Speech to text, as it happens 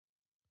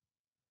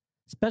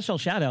Special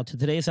shout out to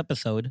today's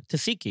episode to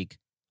SeatGeek.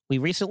 We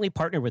recently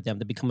partnered with them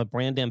to become a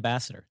brand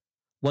ambassador.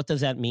 What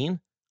does that mean?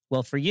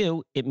 Well, for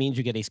you, it means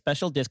you get a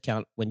special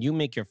discount when you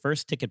make your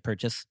first ticket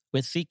purchase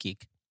with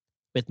SeatGeek.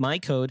 With my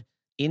code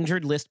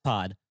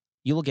InjuredListPod,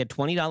 you will get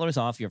 $20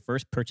 off your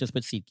first purchase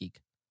with SeatGeek.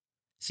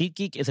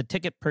 SeatGeek is a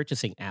ticket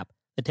purchasing app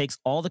that takes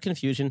all the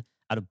confusion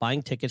out of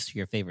buying tickets to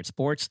your favorite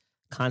sports,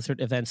 concert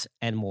events,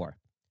 and more.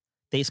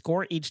 They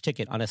score each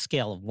ticket on a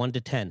scale of 1 to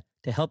 10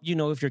 to help you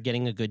know if you're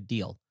getting a good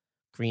deal.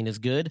 Green is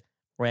good,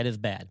 red is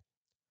bad.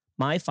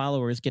 My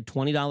followers get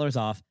 $20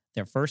 off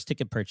their first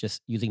ticket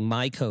purchase using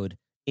my code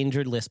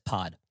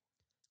InjuredListPod.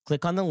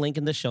 Click on the link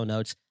in the show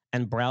notes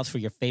and browse for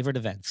your favorite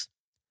events.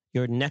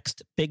 Your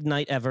next big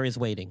night ever is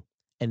waiting,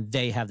 and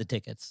they have the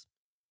tickets.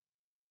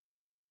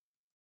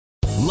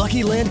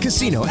 Lucky Land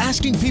Casino,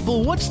 asking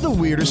people, what's the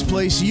weirdest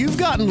place you've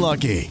gotten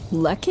lucky?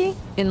 Lucky?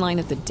 In line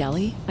at the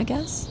deli, I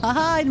guess?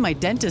 Aha, in my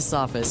dentist's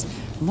office.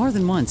 More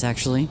than once,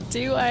 actually.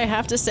 Do I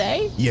have to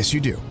say? Yes,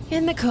 you do.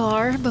 In the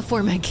car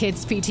before my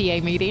kids'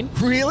 PTA meeting.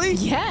 Really?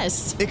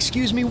 Yes.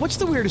 Excuse me, what's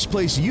the weirdest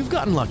place you've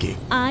gotten lucky?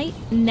 I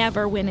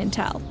never win and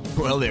tell.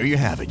 Well, there you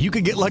have it. You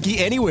can get lucky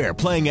anywhere,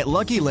 playing at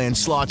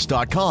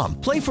LuckyLandSlots.com.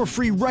 Play for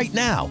free right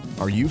now.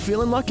 Are you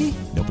feeling lucky?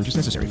 No purchase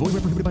necessary. Void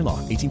where prohibited by law.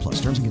 18 plus.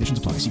 Terms and conditions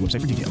apply. See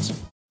website for details.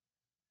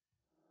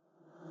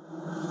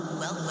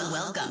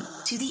 Welcome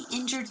to the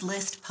Injured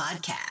List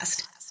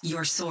Podcast,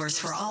 your source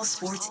for all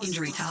sports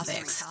injury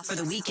topics. For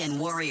the weekend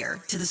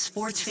warrior to the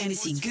sports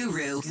fantasy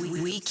guru,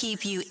 we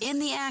keep you in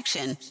the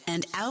action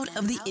and out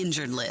of the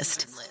injured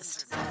list.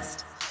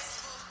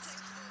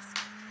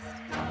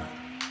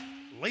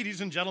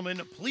 Ladies and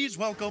gentlemen, please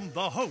welcome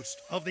the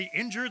host of the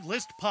Injured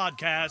List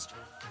Podcast,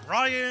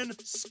 Brian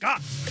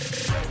Scott.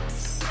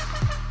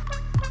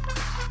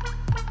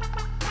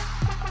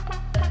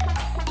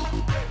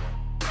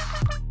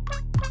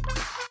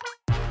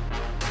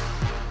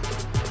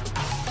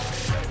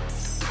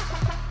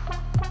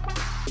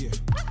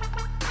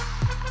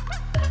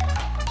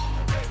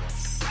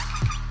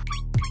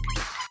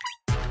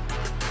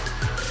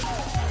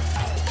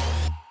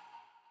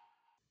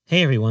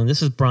 Hey everyone,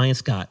 this is Brian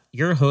Scott,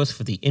 your host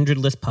for the Injured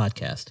List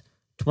Podcast.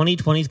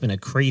 2020's been a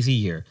crazy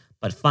year,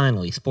 but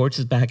finally, sports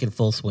is back in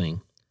full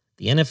swing.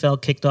 The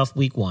NFL kicked off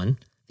Week 1,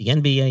 the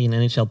NBA and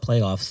NHL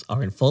playoffs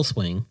are in full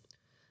swing,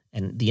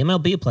 and the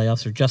MLB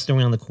playoffs are just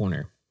around the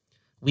corner.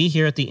 We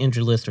here at the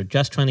Injured List are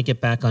just trying to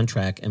get back on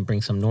track and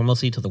bring some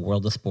normalcy to the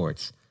world of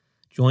sports.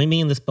 Join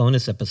me in this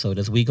bonus episode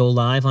as we go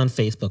live on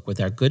Facebook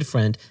with our good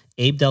friend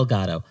Abe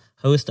Delgado,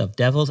 host of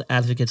Devil's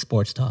Advocate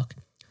Sports Talk.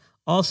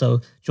 Also,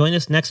 join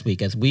us next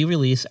week as we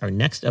release our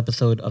next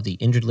episode of the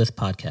Injured List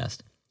Podcast.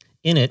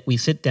 In it, we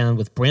sit down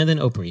with Brandon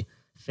Opry,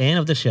 fan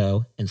of the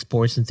show and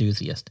sports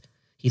enthusiast.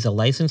 He's a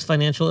licensed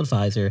financial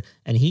advisor,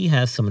 and he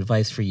has some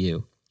advice for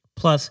you.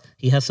 Plus,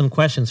 he has some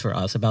questions for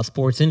us about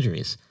sports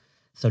injuries.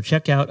 So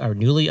check out our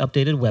newly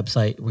updated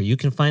website where you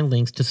can find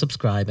links to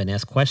subscribe and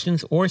ask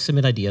questions or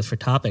submit ideas for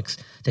topics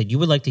that you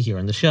would like to hear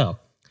on the show.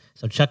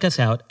 So check us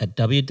out at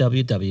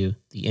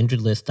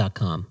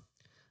www.theinjuredlist.com.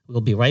 We'll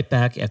be right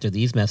back after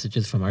these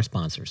messages from our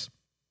sponsors.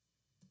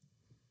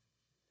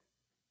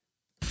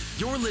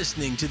 You're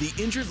listening to the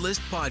Injured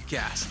List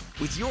Podcast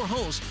with your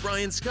host,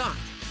 Brian Scott,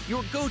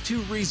 your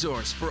go-to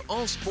resource for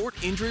all sport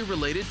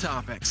injury-related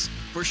topics.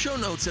 For show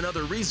notes and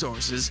other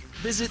resources,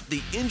 visit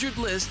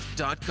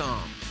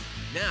theinjuredlist.com.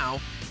 Now,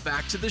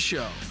 back to the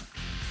show.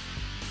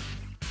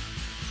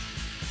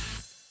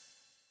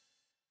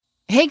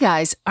 Hey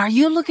guys, are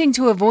you looking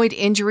to avoid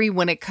injury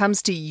when it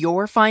comes to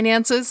your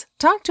finances?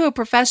 Talk to a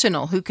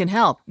professional who can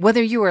help,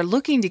 whether you are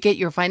looking to get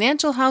your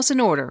financial house in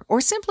order or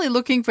simply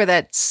looking for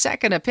that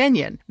second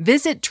opinion.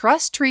 Visit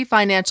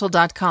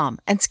TrustTreeFinancial.com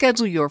and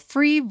schedule your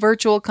free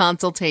virtual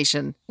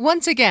consultation.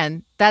 Once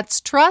again, that's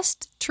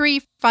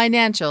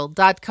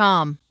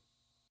TrustTreeFinancial.com.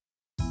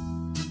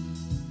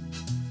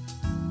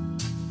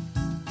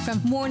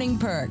 From morning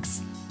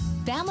perks,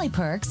 family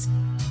perks,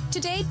 to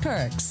date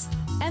perks,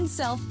 and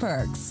self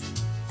perks,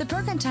 the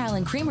Percentile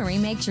and Creamery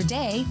makes your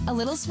day a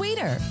little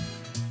sweeter.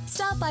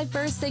 Stop by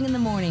first thing in the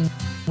morning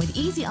with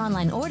easy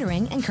online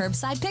ordering and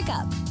curbside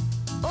pickup.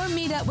 Or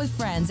meet up with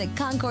friends at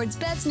Concord's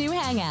best new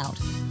hangout.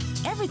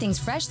 Everything's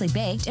freshly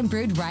baked and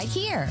brewed right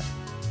here.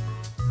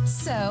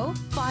 So,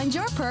 find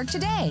your perk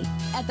today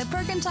at the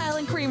Percentile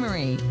and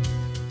Creamery.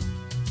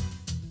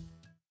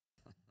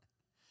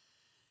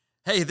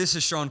 Hey, this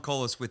is Sean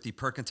Colas with the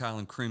Percentile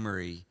and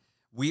Creamery.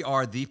 We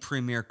are the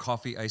premier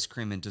coffee, ice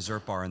cream, and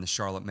dessert bar in the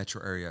Charlotte metro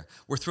area.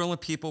 We're thrilling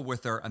people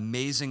with our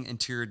amazing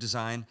interior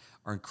design,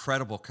 our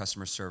incredible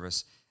customer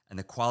service, and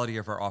the quality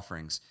of our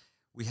offerings.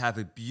 We have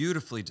a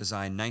beautifully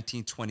designed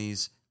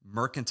 1920s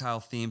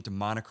mercantile-themed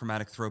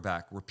monochromatic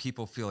throwback where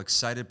people feel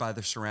excited by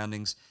their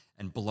surroundings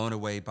and blown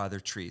away by their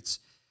treats.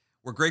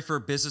 We're great for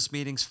business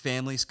meetings,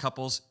 families,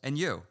 couples, and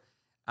you.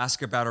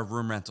 Ask about our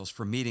room rentals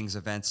for meetings,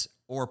 events,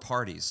 or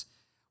parties.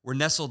 We're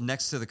nestled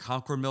next to the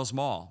Concord Mills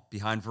Mall,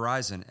 behind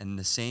Verizon, and in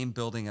the same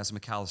building as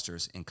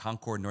McAllister's in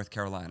Concord, North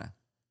Carolina.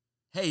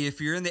 Hey,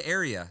 if you're in the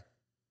area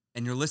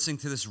and you're listening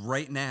to this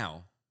right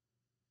now,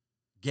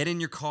 get in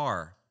your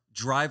car,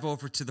 drive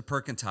over to the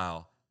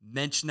Percentile,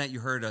 mention that you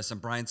heard us on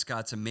Brian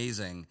Scott's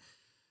amazing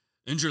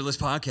Injured List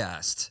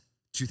Podcast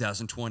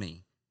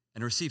 2020,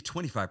 and receive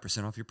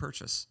 25% off your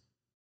purchase.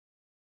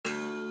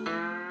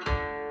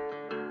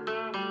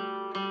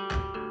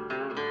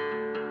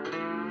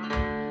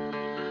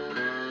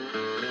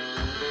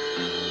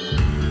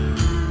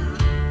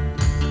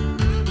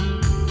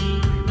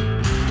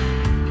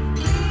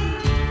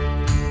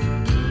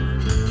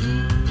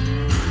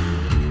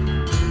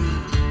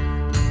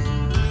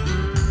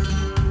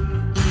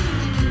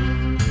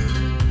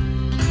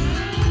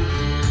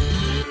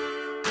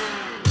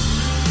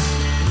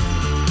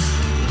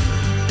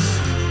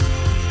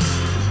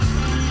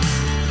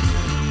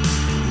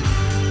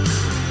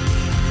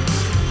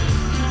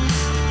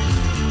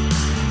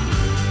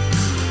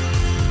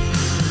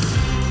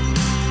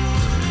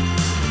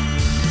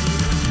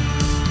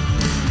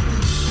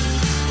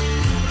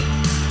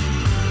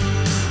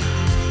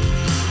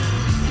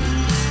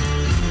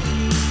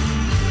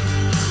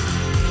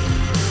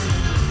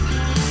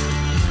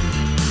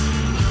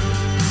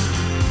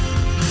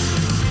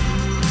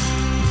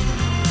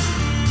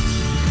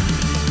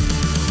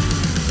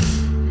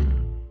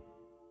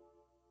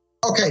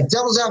 Okay,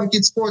 Devil's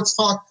Advocate Sports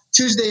Talk,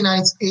 Tuesday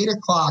nights, 8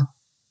 o'clock.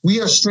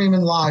 We are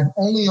streaming live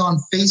only on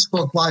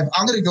Facebook Live.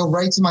 I'm going to go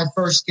right to my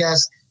first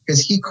guest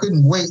because he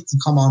couldn't wait to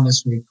come on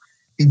this week.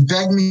 He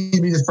begged me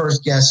to be the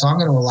first guest, so I'm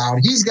going to allow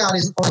it. He's got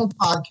his own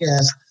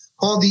podcast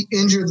called The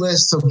Injured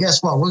List. So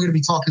guess what? We're going to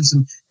be talking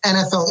some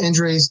NFL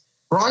injuries.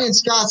 Brian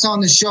Scott's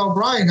on the show.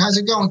 Brian, how's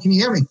it going? Can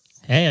you hear me?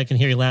 Hey, I can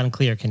hear you loud and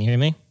clear. Can you hear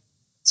me?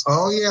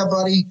 Oh, yeah,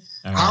 buddy.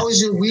 All right. How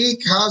was your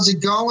week? How's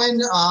it going?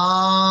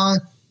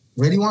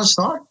 Where do you want to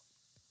start?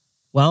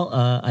 Well,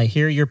 I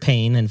hear your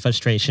pain and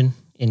frustration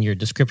in your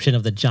description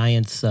of the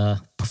Giants'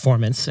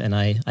 performance, and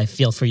I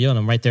feel for you, and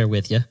I'm right there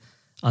with you.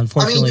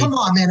 Unfortunately, I mean, come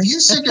on, man. Are you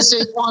sick of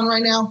Saquon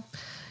right now?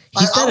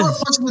 I want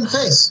to punch him in the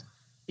face.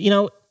 You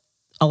know,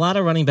 a lot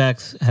of running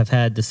backs have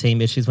had the same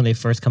issues when they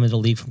first come into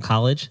the league from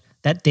college.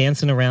 That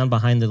dancing around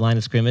behind the line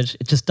of scrimmage,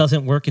 it just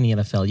doesn't work in the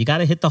NFL. You got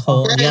to hit the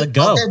hole. Okay, and you got to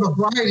go. Okay, but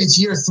Brian, it's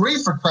year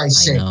 3 for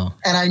Christ's sake. Know.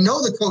 And I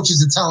know the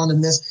coaches are telling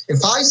him this.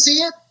 If I see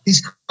it,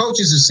 these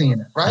coaches are seeing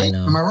it, right? I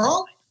know. Am I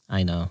wrong?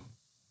 I know.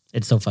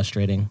 It's so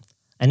frustrating.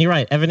 And you're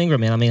right, Evan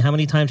Ingram, man. I mean, how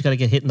many times you got to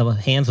get hit in the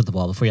hands with the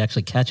ball before you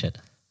actually catch it?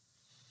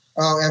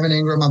 Oh, Evan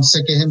Ingram, I'm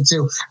sick of him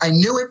too. I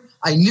knew it.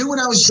 I knew when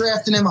I was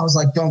drafting him, I was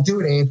like, don't do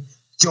it, Abe.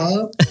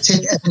 Don't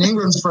take Evan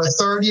Ingram for a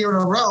third year in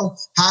a row.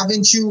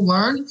 Haven't you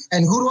learned?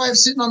 And who do I have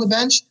sitting on the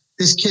bench?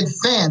 This kid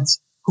Fant,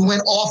 who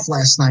went off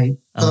last night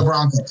for the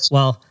Broncos.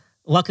 Well,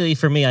 luckily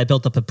for me, I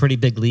built up a pretty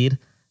big lead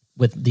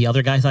with the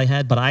other guys I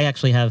had, but I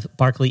actually have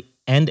Barkley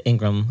and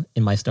Ingram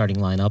in my starting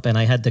lineup, and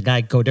I had the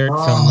guy Godert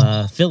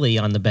from Philly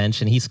on the bench,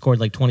 and he scored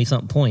like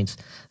 20-something points,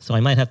 so I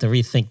might have to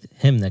rethink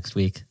him next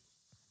week.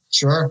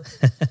 Sure.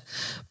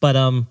 But,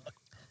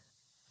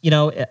 you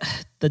know,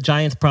 the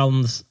Giants'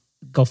 problems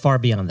go far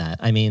beyond that.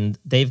 I mean,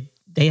 they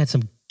had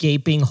some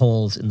gaping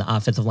holes in the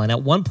offensive line.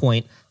 At one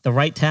point, the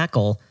right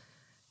tackle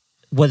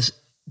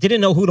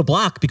didn't know who to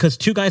block because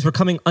 2 guys were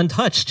coming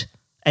untouched,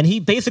 and he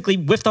basically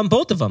whiffed on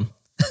both of them.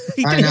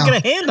 He didn't even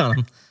get a hand on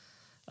them.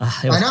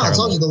 I know. Terrible. I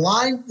told you the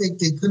line,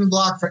 they couldn't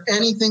block for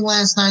anything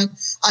last night.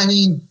 I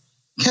mean,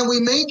 can we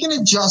make an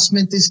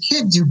adjustment? This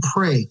kid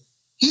Dupree,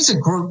 he's a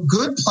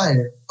good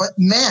player, but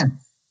man,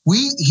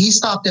 he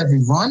stopped every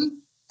run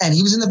and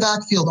he was in the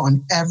backfield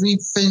on every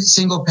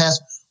single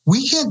pass.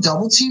 We can't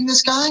double team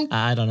this guy.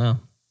 I don't know.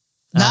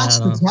 Max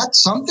protect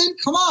something.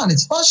 Come on,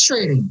 it's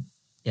frustrating.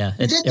 Yeah,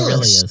 it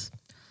really is.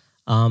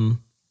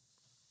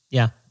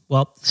 Yeah.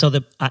 Well, so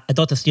I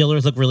thought the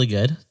Steelers looked really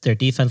good. Their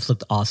defense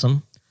looked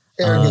awesome.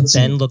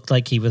 Ben looked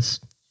like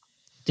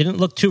didn't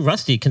look too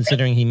rusty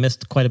considering he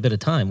missed quite a bit of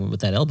time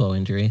with that elbow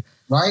injury.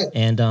 Right.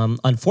 And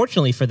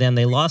unfortunately for them,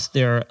 they lost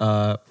their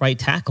right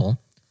tackle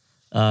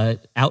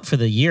out for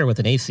the year with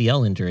an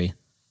ACL injury,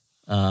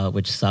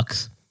 which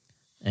sucks.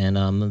 And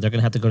they're going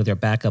to have to go to their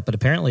backup. But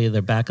apparently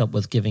their backup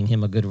was giving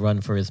him a good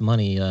run for his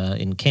money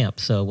in camp.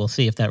 So we'll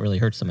see if that really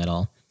hurts them at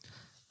all.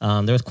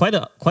 There was quite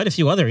a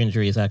few other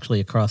injuries actually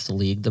across the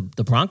league.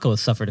 The Broncos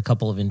suffered a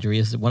couple of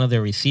injuries. One of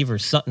their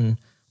receivers, Sutton,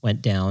 went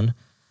down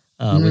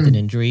with an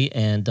injury,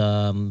 and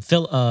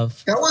Phil.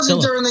 That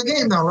wasn't during the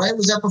game, though, right?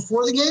 Was that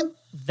before the game?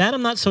 That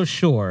I'm not so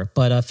sure,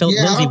 but Philip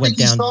Lindsay went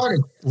down.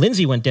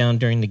 Lindsay went down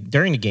during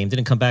the game.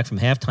 Didn't come back from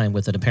halftime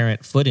with an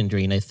apparent foot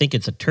injury, and I think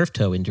it's a turf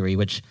toe injury,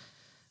 which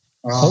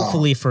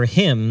hopefully for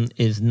him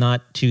is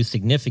not too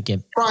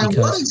significant. Brian,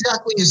 what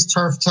exactly is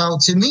turf toe?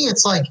 To me,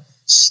 it's like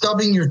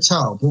stubbing your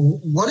toe.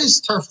 What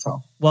is turf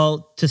toe?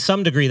 Well, to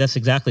some degree, that's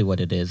exactly what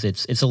it is.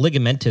 It's a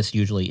ligamentous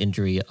usually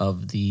injury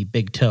of the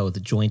big toe, the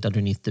joint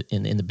underneath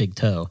in the big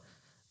toe.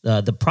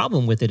 The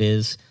problem with it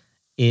is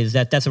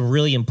that that's a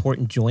really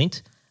important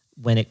joint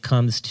when it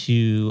comes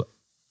to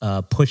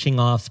pushing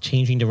off,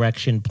 changing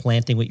direction,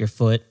 planting with your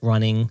foot,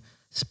 running,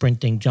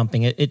 sprinting,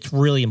 jumping. It's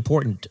really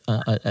important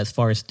as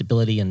far as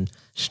stability and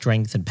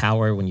strength and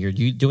power when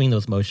you're doing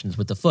those motions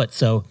with the foot.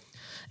 So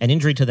an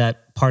injury to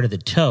that part of the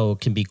toe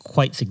can be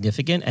quite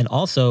significant. And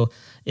also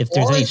if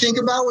there's all any I think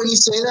about when you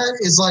say that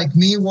is like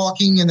me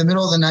walking in the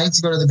middle of the night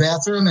to go to the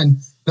bathroom and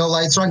no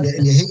lights on,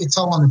 and you hit your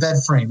toe on the bed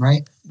frame,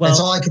 right? That's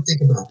all I could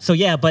think about. So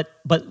yeah, but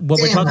when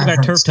we're talking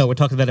about turf toe, we're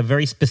talking about a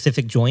very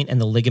specific joint and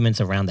the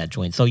ligaments around that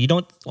joint. So you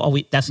don't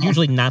always, that's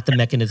usually not the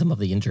mechanism of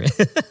the injury.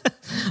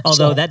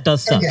 Although that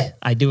does suck. Yeah.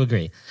 I do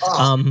agree.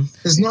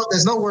 There's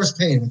no worse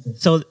pain with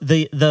it. So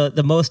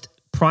the most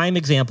prime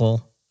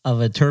example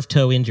of a turf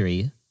toe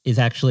injury is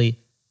actually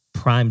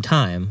prime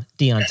time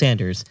Deion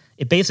Sanders.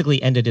 It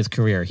basically ended his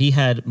career. He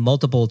had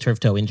multiple turf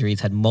toe injuries,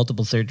 had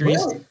multiple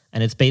surgeries,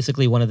 and it's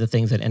basically one of the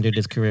things that ended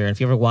his career. And if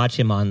you ever watch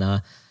him on,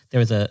 there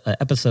was a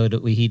episode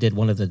where he did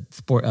one of the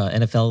sport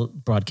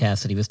NFL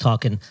broadcasts, and he was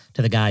talking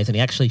to the guys, and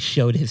he actually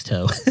showed his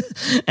toe,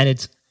 and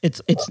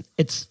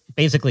it's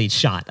basically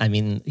shot. I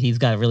mean, he's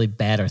got a really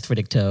bad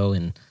arthritic toe,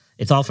 and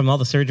it's all from all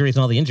the surgeries and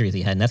all the injuries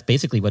he had, and that's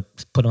basically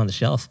what put him on the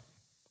shelf.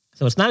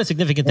 So it's not a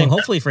significant thing.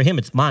 Hopefully for him,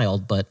 it's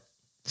mild, but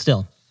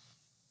still.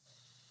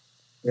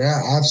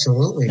 Yeah,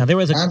 absolutely. Now, there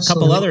was a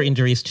couple other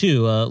injuries,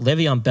 too.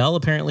 Le'Veon Bell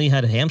apparently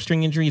had a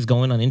hamstring injury. He's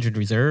going on injured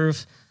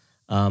reserve.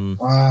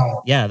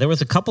 Wow. Yeah, there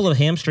was a couple of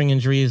hamstring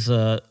injuries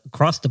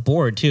across the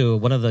board, too.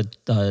 One of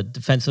the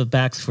defensive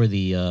backs for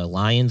the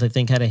Lions, I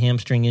think, had a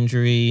hamstring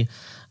injury.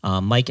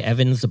 Mike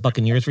Evans, the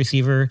Buccaneers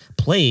receiver,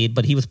 played,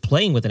 but he was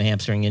playing with a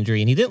hamstring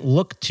injury, and he didn't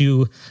look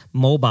too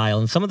mobile.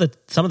 And some of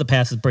the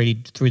passes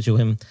Brady threw to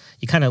him,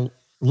 he kind of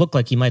looked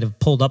like he might have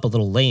pulled up a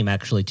little lame,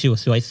 actually, too.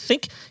 So I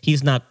think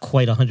he's not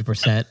quite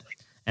 100%,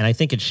 and I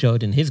think it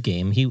showed in his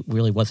game. He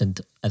really wasn't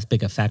as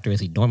big a factor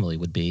as he normally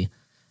would be.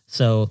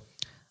 So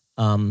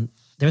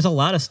there's a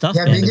lot of stuff.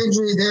 Yeah, big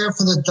injury there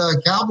for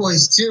the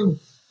Cowboys, too.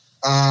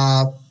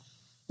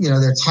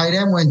 Their tight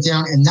end went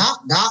down, and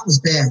that was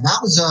bad. That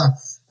was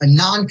a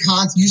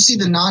non-contact. You see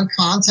the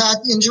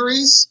non-contact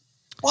injuries?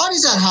 Why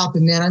does that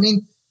happen, man? I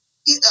mean,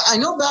 I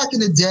know back in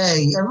the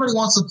day, everybody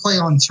wants to play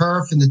on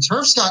turf, and the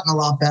turf's gotten a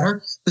lot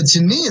better. But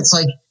to me, it's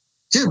like,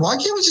 dude, why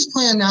can't we just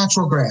play on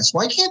natural grass?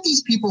 Why can't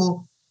these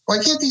people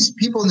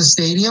in the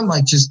stadium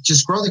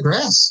just grow the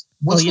grass?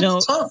 What's with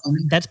the turf? I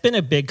mean, that's been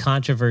a big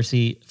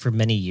controversy for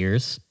many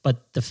years.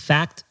 But the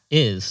fact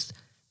is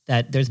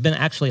that there's been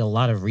actually a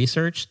lot of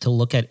research to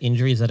look at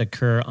injuries that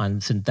occur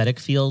on synthetic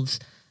fields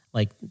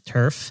like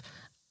turf,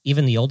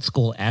 even the old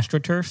school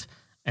AstroTurf,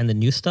 and the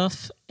new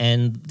stuff,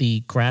 and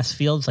the grass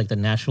fields, like the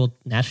natural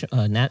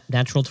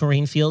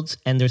terrain fields,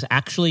 and there's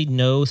actually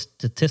no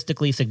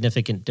statistically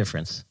significant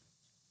difference.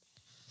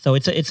 So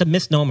it's a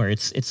misnomer.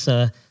 It's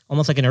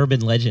almost like an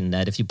urban legend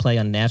that if you play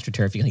on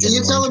AstroTurf, you're going to get. So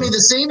you're telling me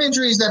the same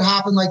injuries that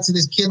happened like to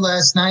this kid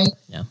last night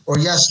or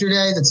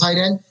yesterday, the tight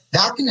end,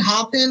 that can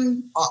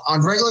happen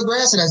on regular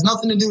grass? It has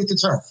nothing to do with the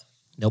turf.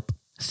 Nope.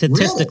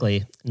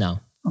 Statistically, no.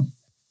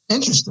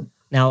 Interesting.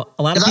 Now,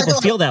 a lot of people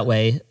feel that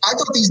way. I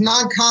thought these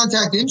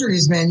non-contact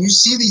injuries, man, you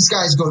see these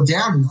guys go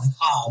down and you're like,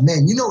 oh,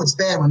 man, you know it's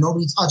bad when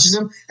nobody touches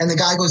him and the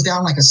guy goes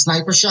down like a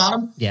sniper shot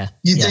him. Yeah.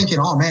 You're thinking,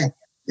 oh, man,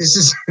 this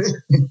is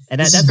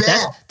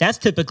that's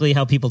typically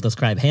how people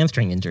describe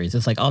hamstring injuries.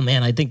 It's like, oh,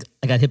 man, I think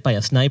I got hit by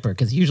a sniper,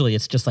 because usually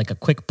it's just like a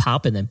quick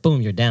pop and then, boom,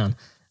 you're down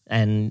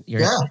and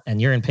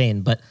you're in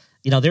pain. But,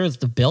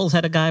 the Bills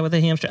had a guy with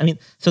a hamstring. I mean,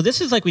 so this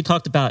is like we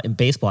talked about in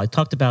baseball. I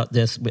talked about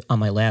this on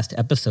my last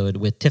episode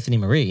with Tiffany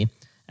Marie.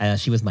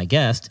 She was my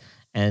guest,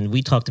 and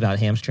we talked about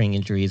hamstring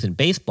injuries in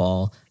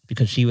baseball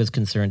because she was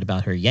concerned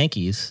about her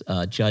Yankees.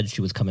 Judge,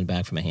 who was coming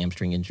back from a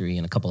hamstring injury,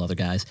 and a couple other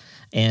guys.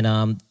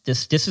 And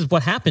this is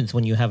what happens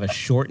when you have a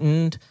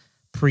shortened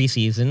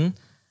preseason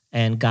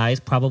and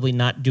guys probably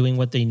not doing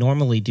what they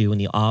normally do in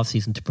the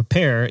offseason to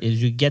prepare,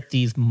 is you get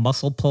these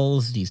muscle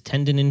pulls, these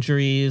tendon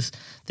injuries.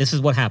 This is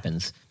what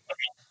happens.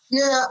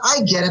 Yeah,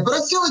 I get it, but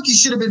I feel like you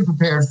should have been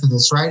prepared for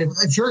this, right?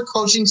 If you're a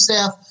coaching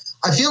staff,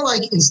 I feel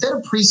like instead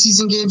of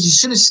preseason games, you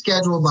should have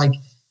scheduled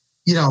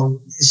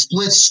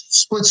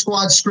split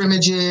squad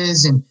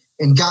scrimmages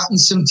and gotten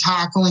some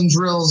tackling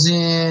drills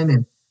in.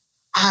 And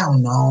I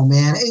don't know,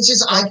 man. It's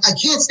just I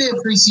can't stand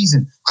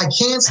preseason. I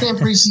can't stand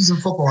preseason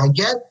football. I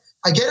get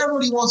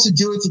everybody wants to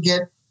do it to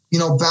get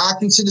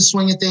back into the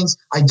swing of things.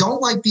 I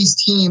don't like these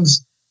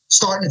teams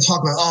starting to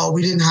talk about, oh,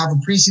 we didn't have a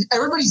preseason.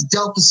 Everybody's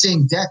dealt the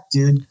same deck,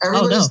 dude.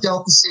 Everybody's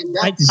dealt the same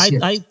deck this year.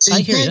 So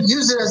you can't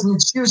use it as an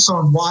excuse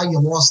on why you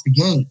lost the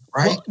game,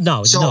 right?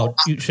 Well, no,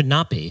 you should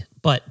not be.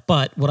 But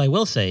what I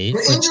will say...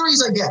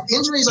 injuries, I get.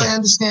 Injuries, I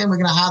understand. We're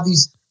going to have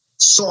these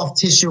soft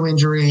tissue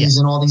injuries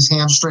and all these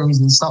hamstrings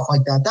and stuff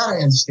like that. That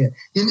I understand.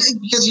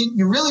 Because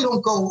you really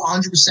don't go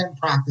 100% in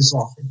practice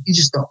often. You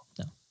just don't.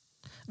 No.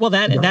 Well,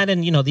 that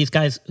and, these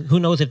guys, who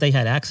knows if they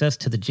had access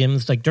to the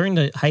gyms. Like during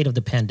the height of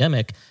the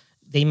pandemic,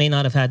 they may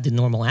not have had the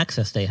normal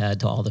access they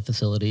had to all the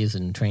facilities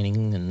and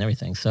training and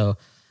everything. So,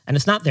 and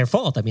it's not their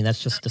fault. I mean,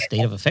 that's just the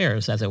state of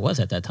affairs as it was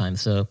at that time.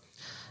 So,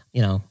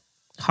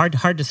 hard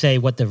to say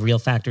what the real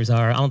factors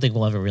are. I don't think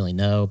we'll ever really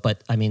know.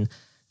 But I mean,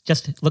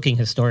 just looking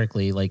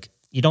historically, like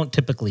you don't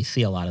typically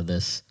see a lot of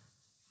this.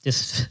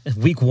 Just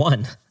week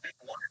one,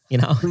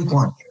 Week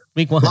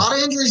one. A lot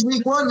of injuries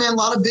week one, man. A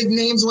lot of big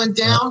names went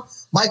down.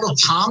 Michael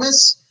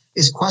Thomas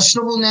is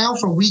questionable now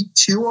for week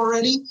 2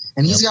 already,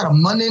 and he's got a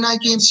Monday night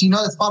game, so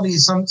that's probably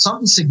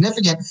something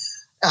significant.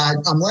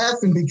 I'm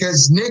laughing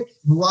because Nick,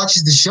 who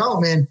watches the show,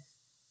 man,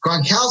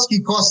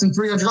 Gronkowski cost him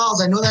 $300.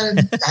 I know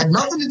that had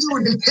nothing to do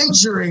with an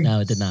injury.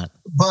 No, it did not.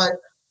 But,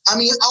 I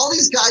mean, all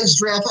these guys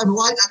draft.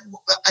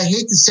 I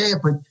hate to say it,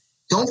 but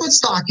don't put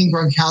stock in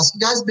Gronkowski. The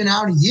guy's been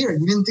out a year.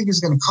 You didn't think he was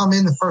going to come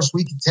in the first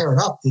week and tear it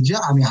up, did you?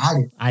 I mean,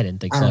 I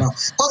didn't think so. I don't know.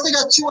 Plus, they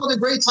got 2 other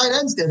great tight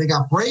ends there. They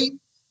got Brait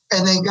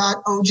and they got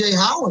O.J.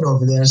 Howard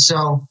over there.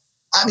 So,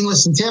 I mean,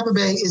 listen, Tampa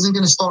Bay isn't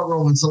going to start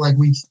rolling until like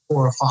week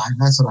 4 or 5.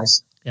 That's what I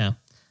said. Yeah.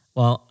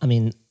 Well, I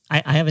mean,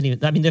 I haven't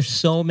even. I mean, there's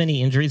so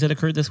many injuries that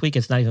occurred this week.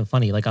 It's not even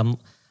funny. Like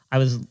I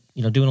was,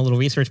 doing a little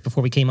research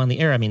before we came on the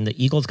air. I mean,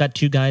 the Eagles got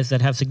 2 guys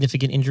that have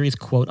significant injuries,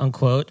 quote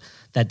unquote,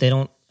 that they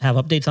don't have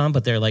updates on,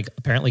 but they're like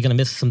apparently going to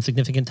miss some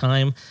significant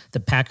time. The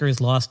Packers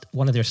lost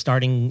one of their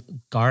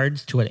starting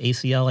guards to an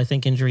ACL, I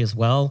think, injury as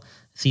well,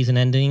 season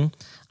ending.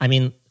 I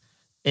mean,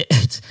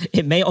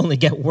 it may only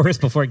get worse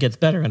before it gets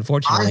better,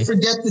 unfortunately. I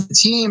forget the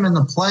team and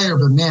the player,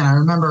 but man, I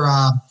remember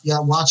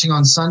watching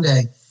on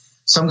Sunday.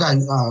 Some guy,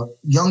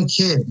 young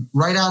kid,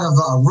 right out of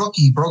a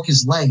rookie, broke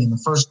his leg in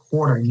the first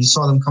quarter. You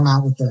saw them come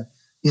out with the,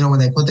 when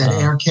they put that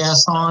air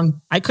cast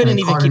on. I couldn't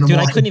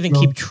even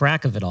keep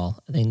track of it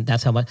all. I mean,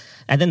 that's how much.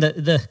 And then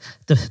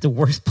the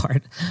worst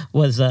part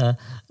was,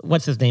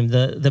 what's his name?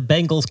 The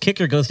Bengals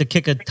kicker goes to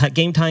kick a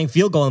game-tying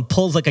field goal and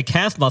pulls like a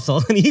calf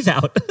muscle, and he's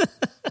out.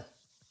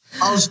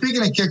 Oh,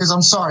 speaking of kickers,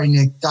 I'm sorry,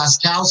 Nick.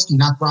 Gostkowski,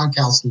 not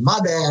Gronkowski. My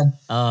bad.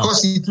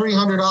 Cost you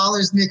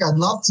 $300, Nick. I'd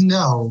love to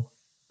know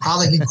how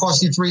they could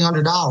cost you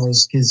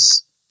 $300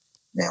 because,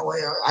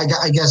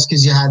 I guess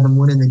because you had them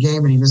winning the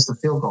game and you missed the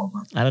field goal.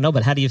 I don't know,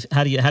 but how do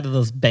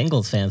those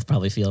Bengals fans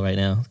probably feel right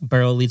now?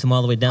 Burrow leads them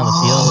all the way down the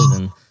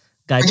field, and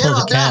guy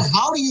pulls a calf.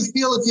 How do you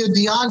feel if you're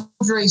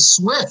DeAndre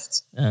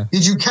Swift?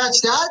 Did you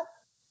catch that?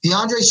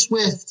 DeAndre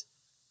Swift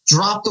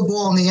dropped the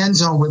ball in the end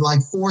zone with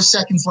like 4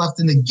 seconds left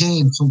in the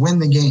game to win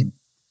the game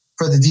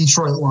for the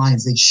Detroit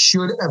Lions. They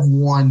should have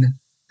won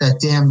that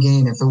damn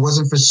game if it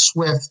wasn't for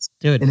Swift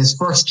in his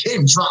first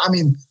game. I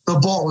mean, the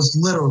ball was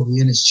literally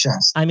in his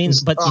chest. I mean,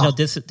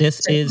 this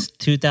is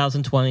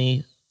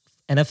 2020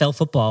 NFL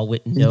football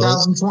with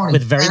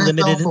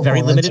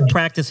very limited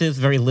practices,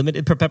 very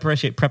limited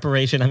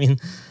preparation. I mean,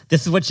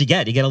 this is what you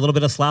get. You get a little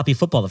bit of sloppy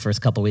football the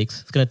first couple of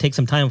weeks. It's going to take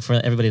some time for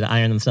everybody to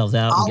iron themselves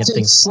out and get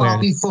things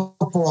squared. Sloppy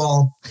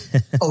football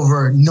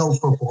over no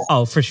football.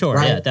 Oh, for sure.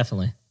 Right? Yeah,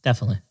 definitely.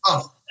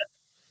 Oh.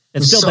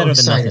 It's still better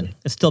than nothing.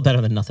 It's still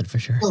better than nothing for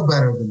sure. Still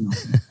better than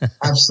nothing.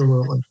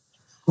 Absolutely.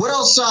 What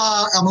else?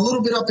 I'm a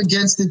little bit up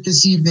against it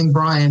this evening,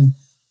 Brian.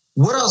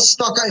 What else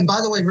stuck out? And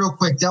by the way, real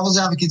quick, Devil's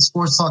Advocate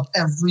Sports Talk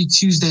every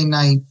Tuesday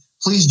night.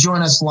 Please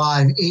join us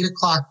live,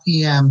 8:00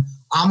 p.m.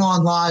 I'm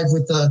on live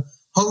with the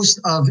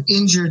host of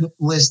Injured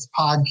List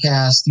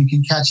podcast. You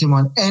can catch him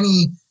on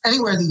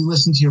anywhere that you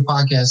listen to your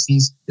podcast.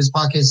 His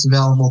podcast is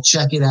available.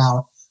 Check it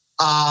out.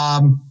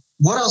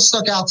 What else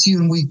stuck out to you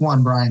in week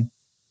 1, Brian?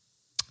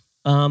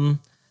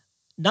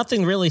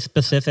 Nothing really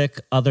specific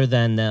other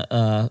than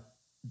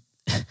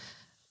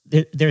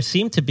there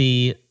seemed to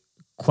be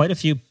quite a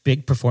few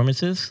big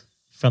performances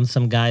from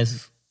some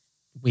guys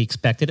we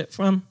expected it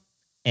from,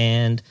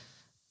 and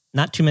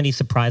not too many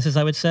surprises,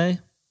 I would say,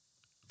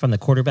 from the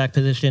quarterback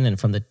position and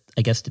from the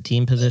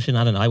team position.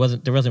 I don't know.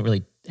 There wasn't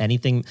really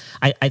anything.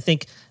 I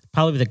think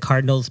probably the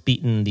Cardinals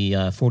beating the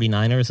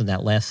 49ers in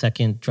that last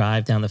second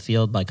drive down the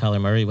field by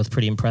Kyler Murray was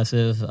pretty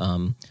impressive.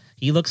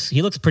 He looks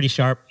pretty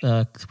sharp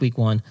week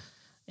 1.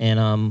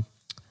 And,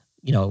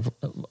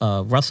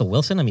 Russell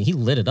Wilson, I mean, he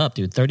lit it up,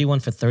 dude.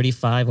 31 for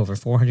 35, over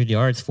 400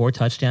 yards, 4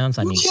 touchdowns.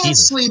 I mean, you can't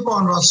sleep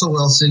on Russell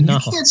Wilson. No.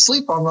 You can't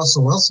sleep on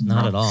Russell Wilson.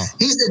 Not at all.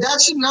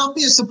 That should not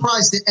be a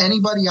surprise to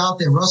anybody out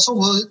there. Russell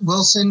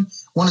Wilson,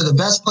 one of the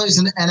best players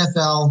in the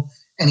NFL,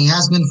 and he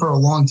has been for a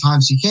long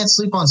time. So you can't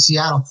sleep on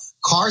Seattle.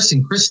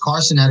 Chris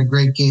Carson had a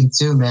great game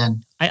too,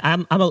 man.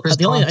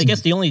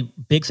 The only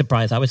big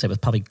surprise I would say was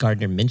probably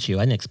Gardner Minshew.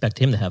 I didn't expect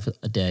him to have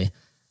a day,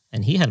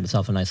 and he had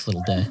himself a nice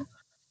little day.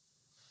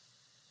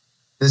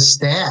 The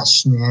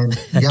stash, man.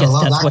 I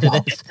guess that's what it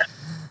is.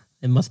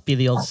 It must be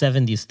the old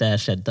 70s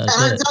stash that does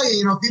it. And I tell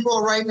you, people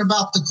are writing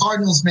about the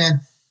Cardinals,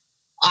 man.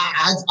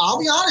 I'll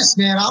be honest,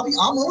 man. I'm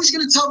always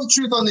going to tell the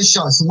truth on this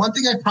show. So one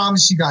thing I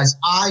promise you guys,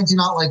 I do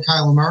not like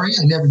Kyler Murray.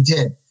 I never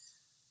did.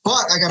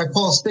 But I got to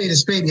call a spade.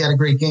 He had a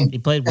great game. He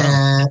played well.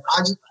 And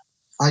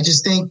I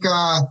just think,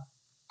 I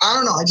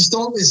don't know. I just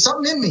don't, there's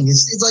something in me.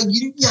 It's like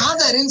you have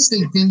that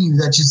instinct in you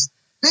that just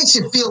makes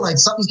you feel like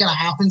something's going to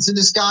happen to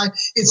this guy.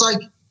 It's like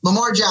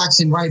Lamar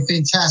Jackson, right?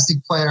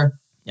 Fantastic player.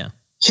 Yeah.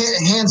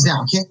 Hands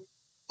down.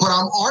 But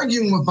I'm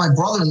arguing with my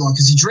brother-in-law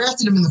because he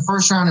drafted him in the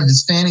first round of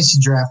his fantasy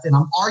draft. And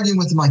I'm arguing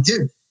with him like,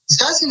 dude, this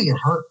guy's going to get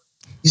hurt.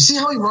 You see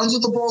how he runs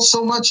with the ball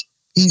so much?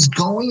 He's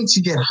going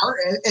to get hurt.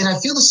 And I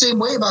feel the same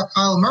way about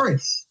Kyler Murray.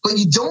 But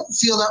you don't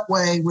feel that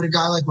way with a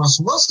guy like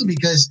Russell Wilson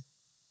because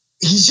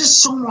he's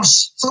just so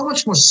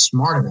much more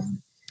smart about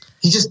it.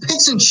 He just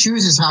picks and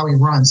chooses how he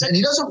runs. And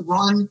he doesn't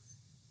run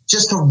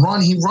just to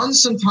run. He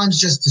runs sometimes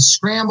just to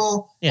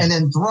scramble and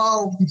then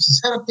throw, keeps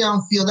his head up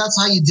downfield. That's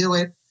how you do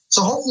it.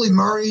 So hopefully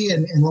Murray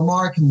and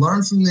Lamar can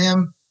learn from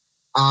him.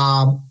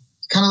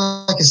 Kind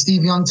of like a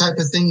Steve Young type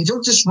of thing. You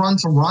don't just run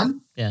to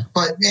run. Yeah.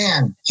 But,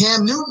 man,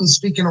 Cam Newton,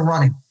 speaking of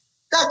running,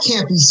 that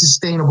can't be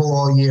sustainable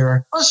all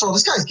year. First of all,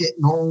 this guy's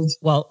getting old.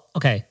 Well,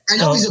 okay. I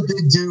know he's a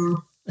big dude,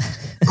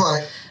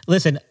 but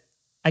listen,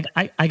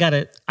 I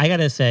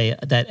gotta say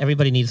that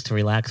everybody needs to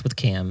relax with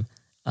Cam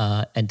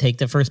and take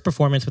the first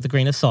performance with a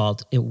grain of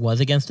salt. It was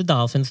against the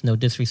Dolphins. No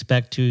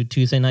disrespect to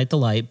Tuesday Night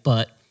Delight,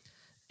 but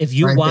if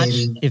you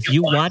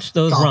watch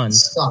those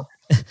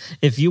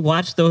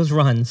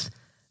runs,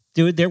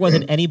 dude, there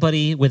wasn't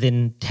anybody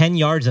within 10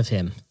 yards of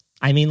him.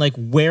 I mean, like,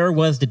 where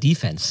was the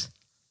defense?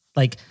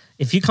 Like,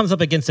 if he comes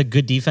up against a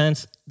good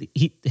defense,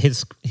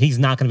 he's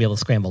not going to be able to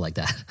scramble like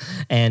that.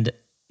 And,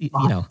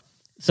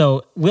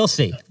 so we'll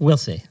see. We'll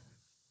see.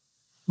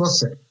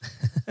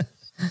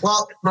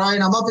 Well,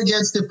 Brian, I'm up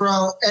against it,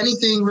 bro.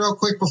 Anything real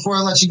quick before I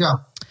let you go?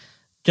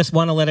 Just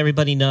want to let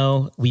everybody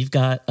know we've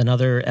got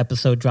another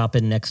episode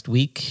dropping next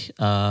week.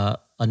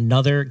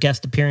 Another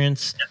guest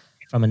appearance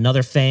from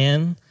another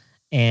fan.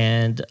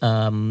 And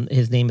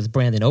his name is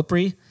Brandon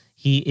Opry.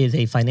 He is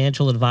a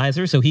financial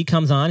advisor. So he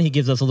comes on. He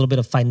gives us a little bit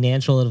of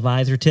financial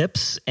advisor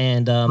tips.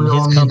 And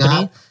his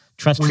company,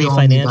 Trust Tree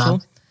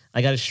Financial.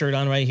 I got a shirt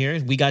on right here.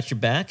 We got your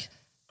back.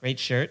 Great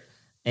shirt.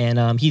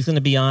 And he's going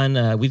to be on.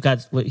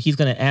 He's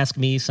going to ask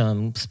me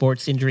some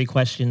sports injury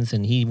questions,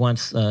 and he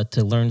wants to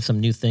learn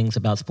some new things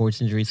about sports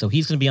injuries. So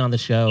he's going to be on the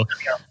show.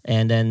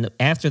 And then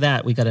after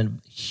that, we got a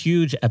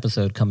huge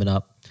episode coming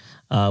up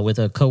with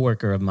a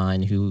coworker of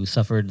mine who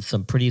suffered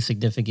some pretty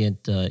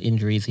significant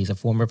injuries. He's a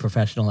former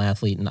professional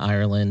athlete in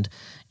Ireland,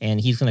 and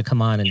he's going to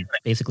come on and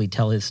basically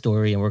tell his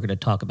story, and we're going to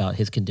talk about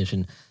his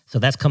condition. So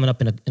that's coming up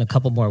in a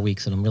couple more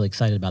weeks, and I'm really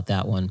excited about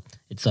that one.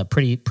 It's a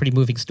pretty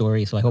moving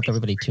story, so I hope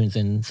everybody tunes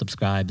in,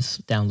 subscribes,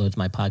 downloads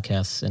my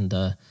podcasts, and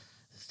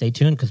stay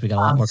tuned because we got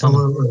a lot more coming.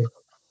 Absolutely.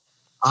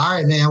 All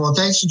right, man. Well,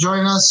 thanks for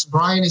joining us.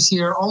 Brian is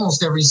here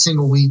almost every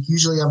single week,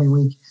 usually every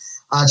week.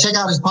 Check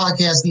out his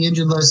podcast, The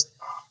Injured List.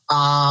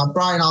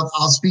 Brian,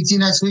 I'll speak to you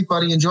next week,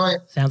 buddy. Enjoy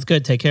it. Sounds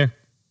good. Take care.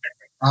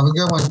 Have a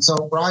good one.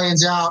 So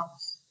Brian's out.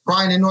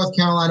 Brian in North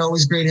Carolina,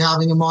 always great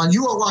having him on.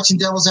 You are watching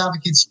Devil's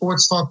Advocate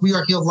Sports Talk. We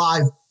are here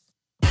live.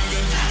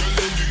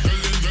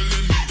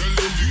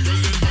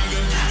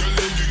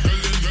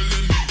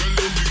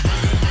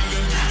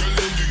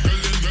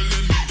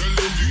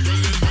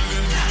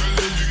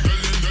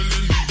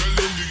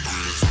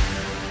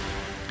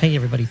 Hey,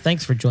 everybody.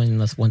 Thanks for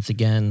joining us once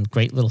again.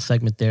 Great little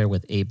segment there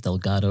with Abe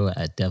Delgado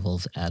at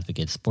Devil's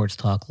Advocate Sports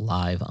Talk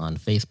live on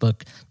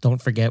Facebook.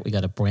 Don't forget, we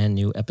got a brand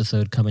new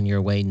episode coming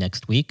your way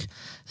next week.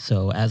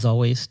 So as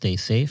always, stay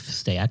safe,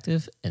 stay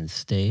active, and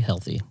stay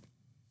healthy.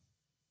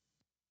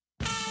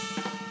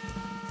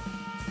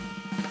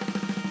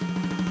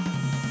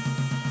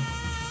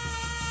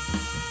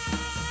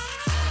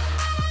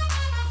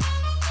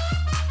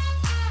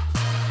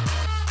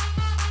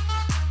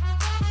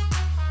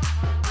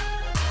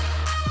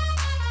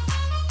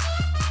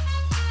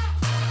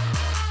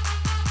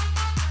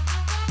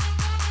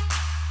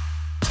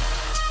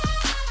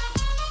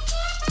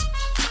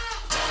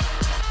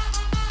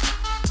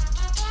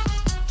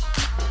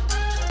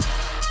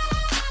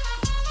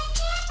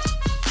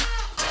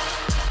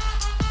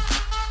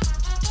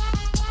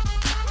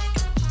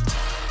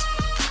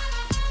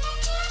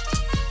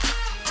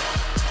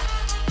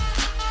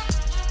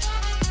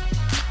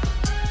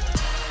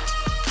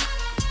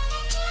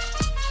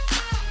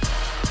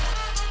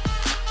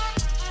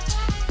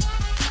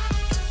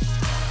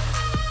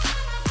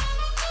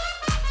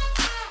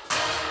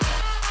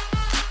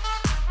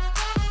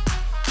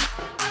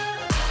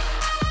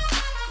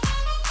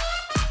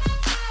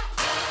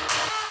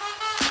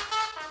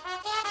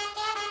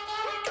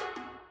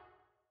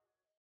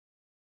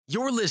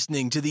 You're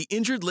listening to the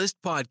Injured List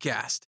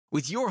Podcast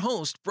with your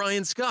host,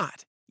 Brian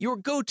Scott, your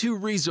go-to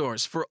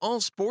resource for all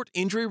sport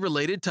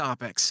injury-related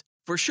topics.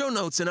 For show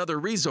notes and other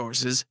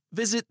resources,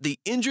 visit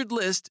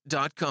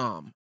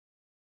theinjuredlist.com.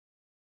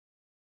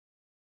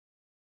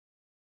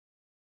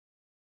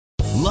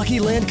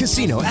 Lucky Land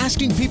Casino,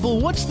 asking people,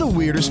 what's the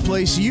weirdest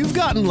place you've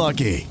gotten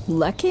lucky?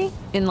 Lucky?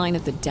 In line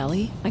at the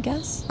deli, I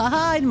guess?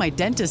 Aha, in my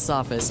dentist's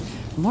office.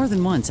 More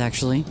than once,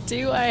 actually.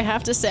 Do I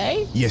have to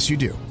say? Yes, you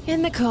do.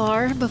 In the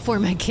car before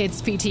my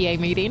kids' PTA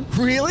meeting.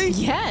 Really?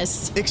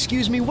 Yes.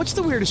 Excuse me, what's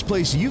the weirdest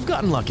place you've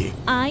gotten lucky?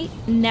 I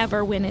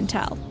never win and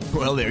tell.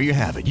 Well, there you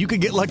have it. You can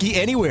get lucky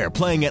anywhere,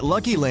 playing at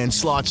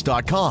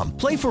LuckyLandSlots.com.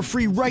 Play for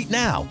free right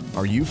now.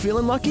 Are you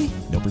feeling lucky?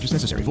 No purchase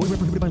necessary. Void where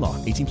prohibited by law.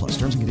 18+.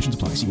 Terms and conditions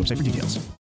apply. See website for details.